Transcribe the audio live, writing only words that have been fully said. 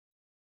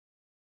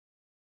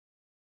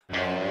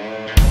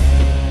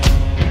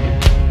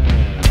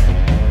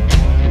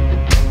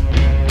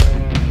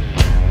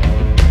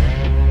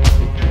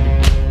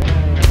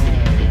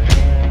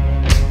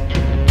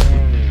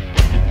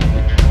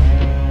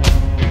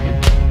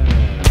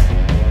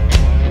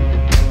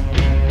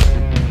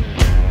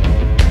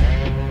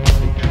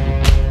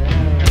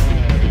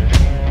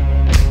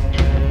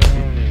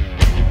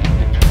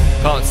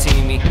Can't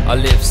see me, I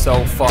live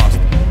so fast.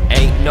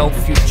 Ain't no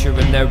future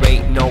and there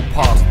ain't no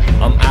past.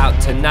 I'm out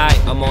tonight,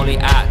 I'm only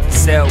out to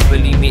sell.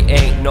 Believe me,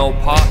 ain't no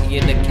party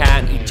in the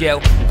county jail.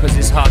 Cause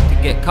it's hard to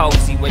get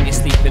cozy when you're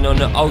sleeping on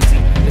the OZ.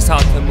 It's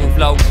hard to move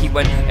low-key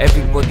when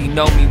everybody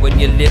know me. When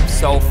you live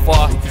so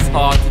fast, it's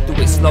hard to do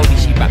it slowly.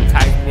 She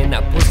baptized me in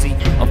that pussy,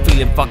 I'm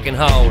feeling fucking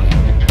holy.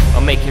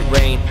 I'll make it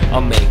rain,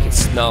 I'll make it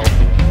snow.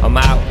 I'm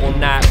out all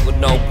night with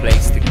no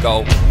place to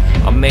go.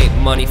 I make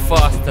money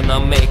fast and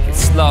I make it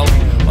slow.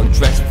 I'm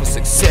dressed for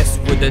success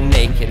with a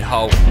naked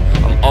hoe.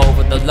 I'm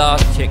over the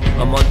last chick,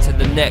 I'm on to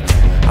the next.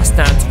 I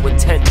stand to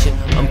attention,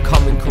 I'm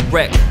coming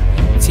correct.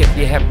 Tip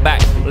your head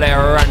back, lay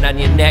her around on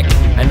your neck.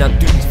 And I'll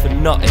do this for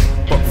nothing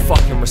but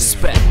fucking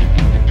respect.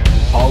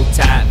 Hold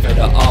tight for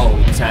the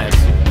old times.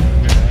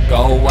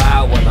 Go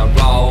wild when I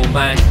roll,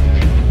 man.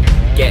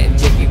 Getting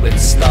jiggy with the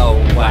slow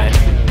wine.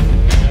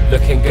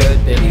 Looking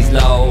good in these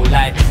low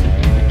lights.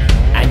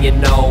 And you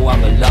know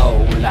I'm a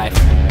low life,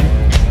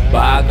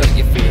 but I got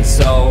you feeling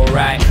so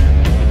right.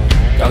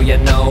 Girl, you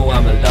know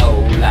I'm a low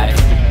life,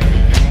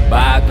 but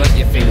I got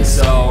you feeling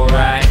so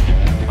right.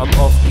 I'm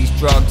off these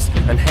drugs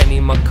and Henny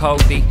my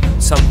Cody.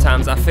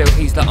 Sometimes I feel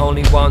he's the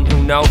only one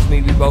who knows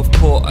me. We both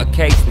caught a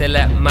case, they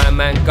let my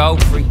man go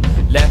free.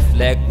 Left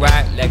leg,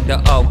 right leg, the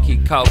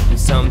okie dokie.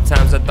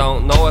 Sometimes I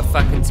don't know if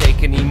I can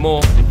take any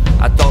more.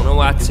 I don't know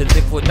how to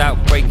live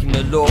without breaking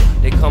the law.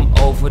 They come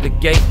over the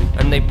gate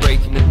and they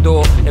break in the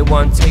door. They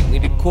want to take me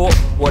to court,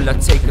 well I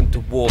take them to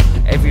war.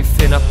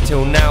 Everything up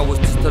till now was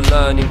just a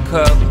learning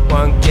curve.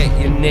 Won't get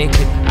you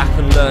naked, I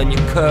can learn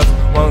your curve.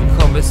 Won't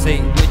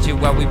conversate with you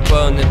while we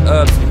burning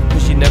herbs.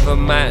 Cause you never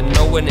might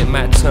know when it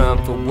might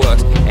turn for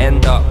worse.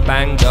 End up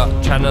banged up,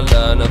 trying to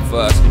learn a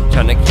verse.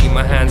 Trying to keep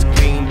my hands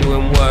clean,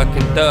 doing work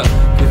and dirt.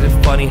 Cause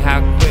it's funny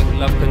how quick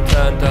love can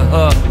turn to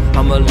hurt.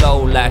 I'm a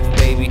low life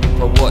baby,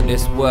 for what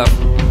it's worth.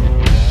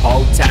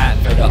 Hold tight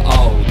for the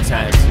old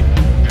times.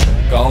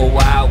 Go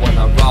wild when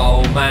I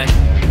roll, man.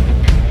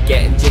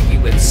 Getting jiggy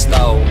with the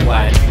slow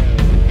wine.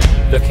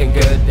 Looking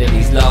good in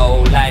these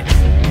low lights.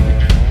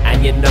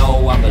 And you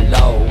know I'm a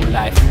low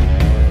life,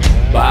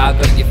 but I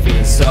got you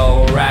feeling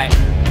so right.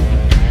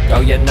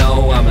 Girl, you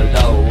know I'm a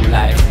low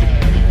life,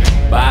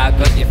 but I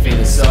got you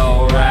feeling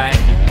so right.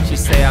 She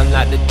say I'm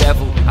like the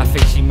devil, I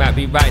think she might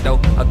be right though.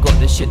 I got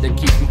the shit that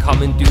keep me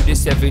coming, do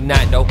this every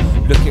night though.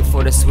 Looking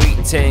for the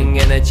sweet ting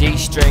in a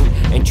G-string.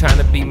 Ain't trying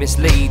to be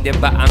misleading,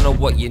 but I know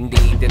what you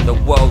need. In the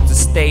world's a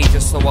stage,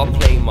 so I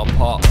play my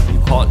part. You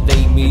can't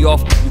lay me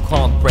off, you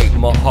can't break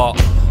my heart.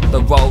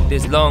 The road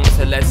is long,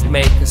 so let's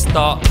make a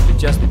start.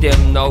 Just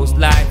dim those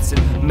lights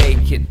and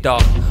make it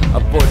dark.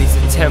 Our body's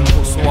a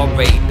temple, so I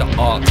raid the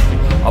ark.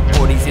 Our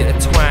bodies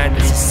intertwined,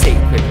 it's a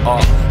sacred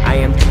art. I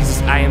am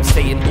Jesus, I am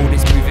Satan, all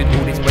this moving,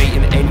 all this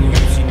waiting. Any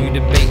use you knew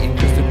debating,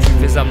 cause the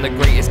truth is I'm the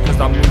greatest. Cause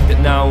I moved it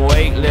now, I'm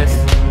weightless.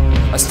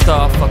 A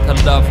star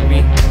fucker loved me,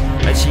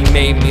 and she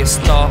made me a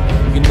star.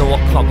 You know I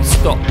can't be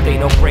stopped, ain't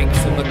no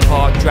brakes on the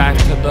car. Drive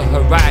to the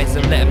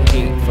horizon, let them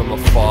hate from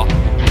afar.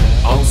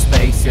 Own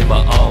space in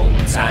my own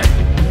time.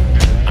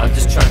 I'm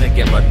just trying to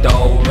get my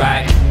dough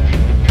right.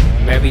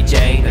 Mary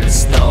Jane and the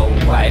Snow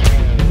White.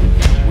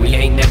 We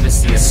ain't never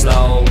see a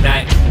slow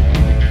night.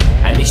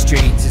 And these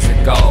streets is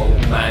a gold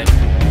mine.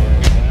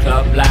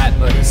 Club light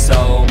but it's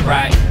so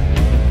bright.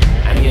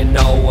 And you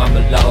know I'm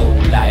a low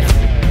life,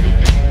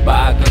 but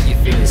I got you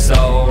feeling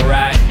so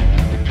right.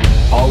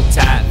 Hold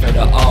tight for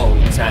the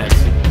old times.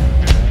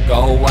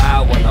 Go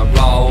wild when I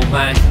roll,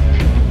 man.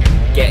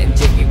 Getting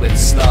jiggy with the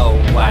slow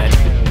wine.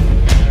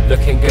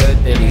 Looking good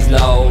in these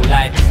low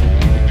lights.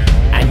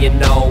 And you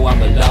know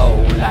I'm a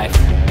low life,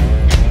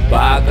 but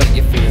I got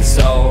you feeling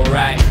so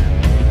right.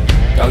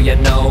 Girl, you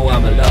know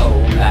I'm a low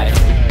life,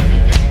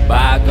 but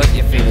I got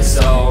you feeling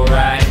so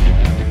right.